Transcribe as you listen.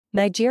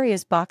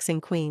Nigeria's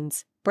boxing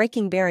queens,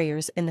 breaking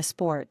barriers in the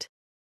sport.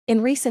 In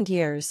recent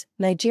years,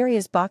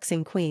 Nigeria's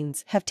boxing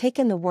queens have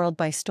taken the world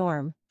by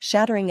storm,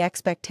 shattering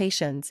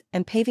expectations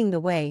and paving the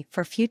way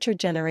for future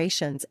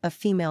generations of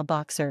female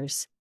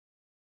boxers.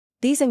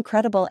 These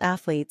incredible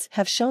athletes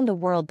have shown the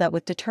world that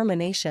with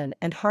determination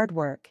and hard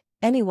work,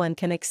 anyone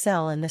can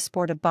excel in the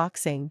sport of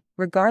boxing,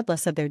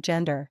 regardless of their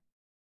gender.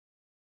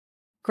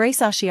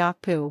 Grace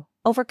Ashiokpu,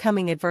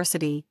 overcoming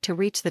adversity to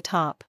reach the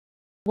top.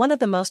 One of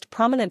the most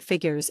prominent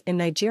figures in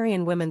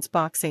Nigerian women's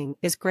boxing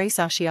is Grace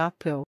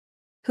Ashiokpu,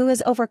 who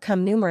has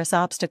overcome numerous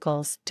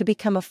obstacles to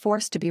become a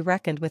force to be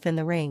reckoned with in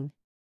the ring.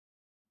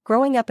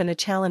 Growing up in a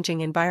challenging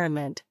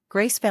environment,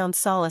 Grace found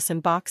solace in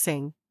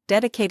boxing,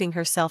 dedicating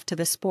herself to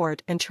the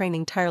sport and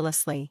training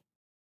tirelessly.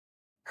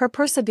 Her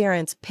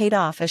perseverance paid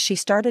off as she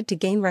started to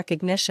gain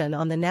recognition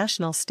on the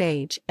national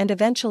stage and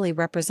eventually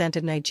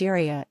represented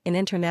Nigeria in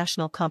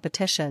international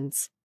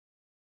competitions.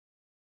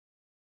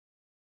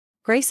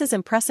 Grace's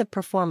impressive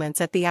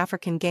performance at the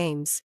African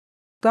Games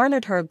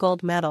garnered her a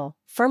gold medal,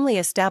 firmly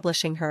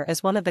establishing her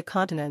as one of the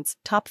continent's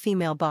top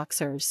female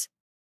boxers.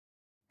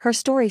 Her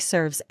story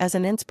serves as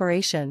an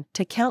inspiration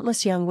to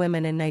countless young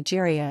women in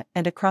Nigeria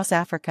and across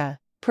Africa,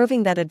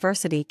 proving that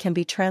adversity can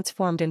be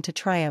transformed into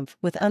triumph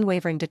with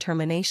unwavering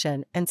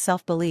determination and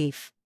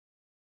self-belief.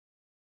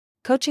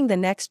 Coaching the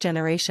next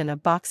generation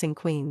of boxing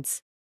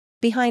queens.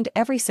 Behind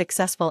every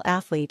successful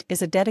athlete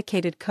is a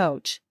dedicated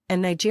coach,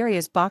 and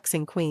Nigeria's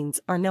boxing queens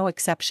are no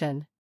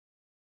exception.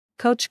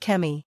 Coach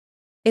Kemi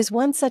is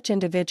one such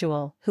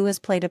individual who has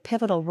played a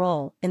pivotal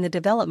role in the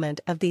development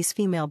of these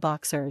female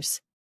boxers.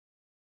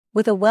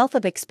 With a wealth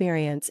of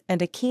experience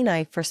and a keen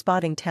eye for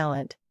spotting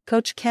talent,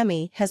 Coach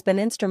Kemi has been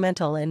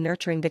instrumental in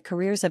nurturing the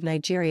careers of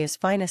Nigeria's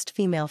finest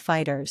female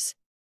fighters.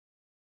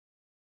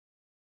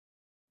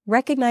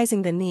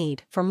 Recognizing the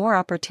need for more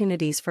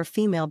opportunities for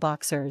female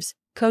boxers,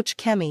 Coach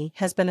Kemi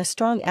has been a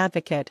strong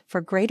advocate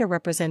for greater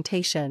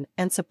representation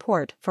and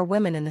support for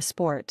women in the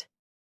sport.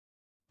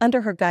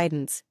 Under her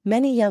guidance,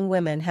 many young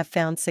women have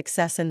found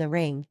success in the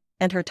ring,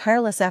 and her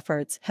tireless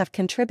efforts have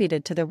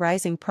contributed to the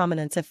rising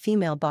prominence of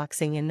female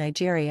boxing in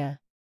Nigeria.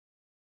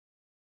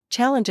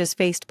 Challenges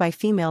faced by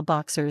female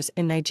boxers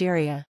in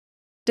Nigeria.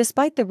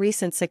 Despite the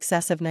recent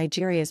success of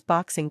Nigeria's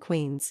boxing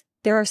queens,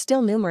 there are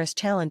still numerous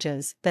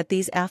challenges that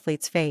these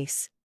athletes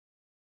face.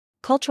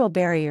 Cultural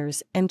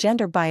barriers and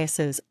gender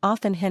biases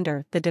often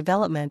hinder the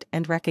development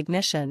and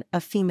recognition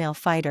of female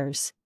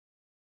fighters.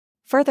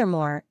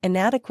 Furthermore,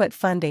 inadequate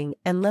funding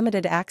and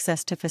limited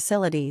access to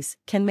facilities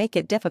can make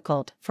it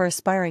difficult for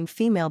aspiring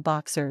female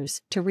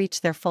boxers to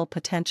reach their full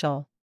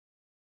potential.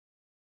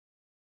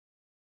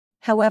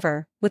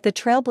 However, with the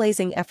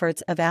trailblazing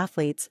efforts of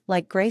athletes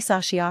like Grace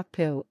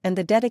Ashiokpu and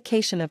the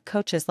dedication of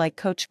coaches like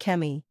Coach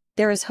Kemi,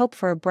 there is hope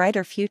for a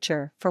brighter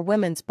future for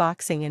women's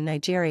boxing in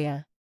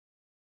Nigeria.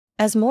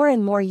 As more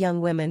and more young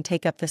women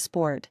take up the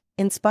sport,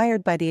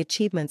 inspired by the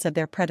achievements of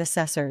their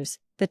predecessors,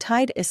 the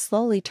tide is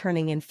slowly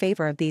turning in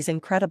favor of these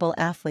incredible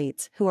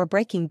athletes who are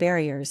breaking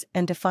barriers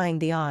and defying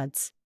the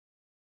odds.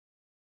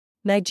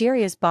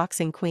 Nigeria's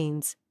boxing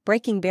queens,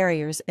 breaking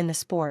barriers in the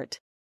sport.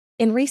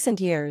 In recent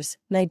years,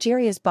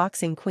 Nigeria's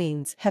boxing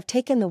queens have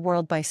taken the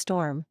world by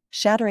storm,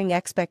 shattering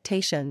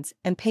expectations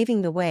and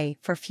paving the way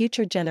for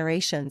future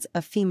generations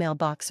of female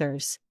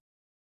boxers.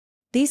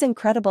 These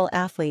incredible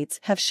athletes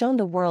have shown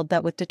the world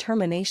that with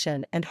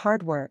determination and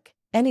hard work,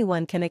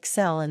 anyone can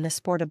excel in the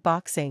sport of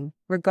boxing,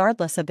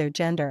 regardless of their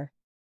gender.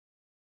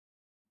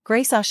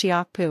 Grace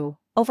Ashiokpu,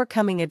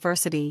 overcoming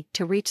adversity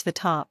to reach the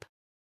top.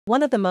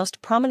 One of the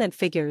most prominent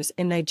figures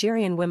in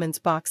Nigerian women's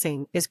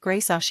boxing is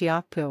Grace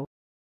Ashiokpu,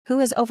 who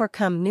has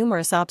overcome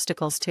numerous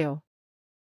obstacles to